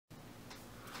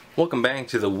Welcome back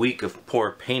to the week of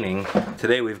pour painting.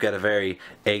 Today we've got a very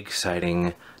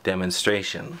exciting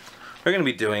demonstration. We're going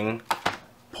to be doing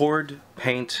poured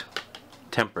paint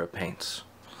tempera paints.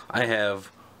 I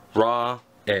have raw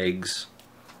eggs.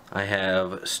 I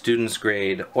have student's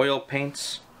grade oil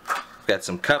paints. I've got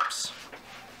some cups.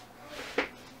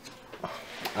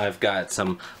 I've got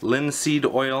some linseed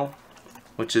oil,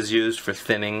 which is used for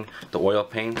thinning the oil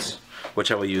paints, which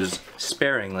I will use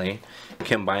sparingly,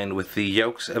 combined with the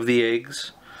yolks of the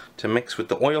eggs to mix with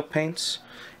the oil paints.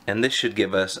 And this should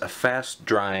give us a fast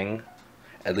drying,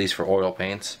 at least for oil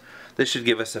paints, this should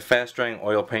give us a fast drying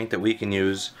oil paint that we can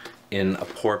use in a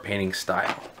pour painting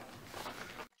style.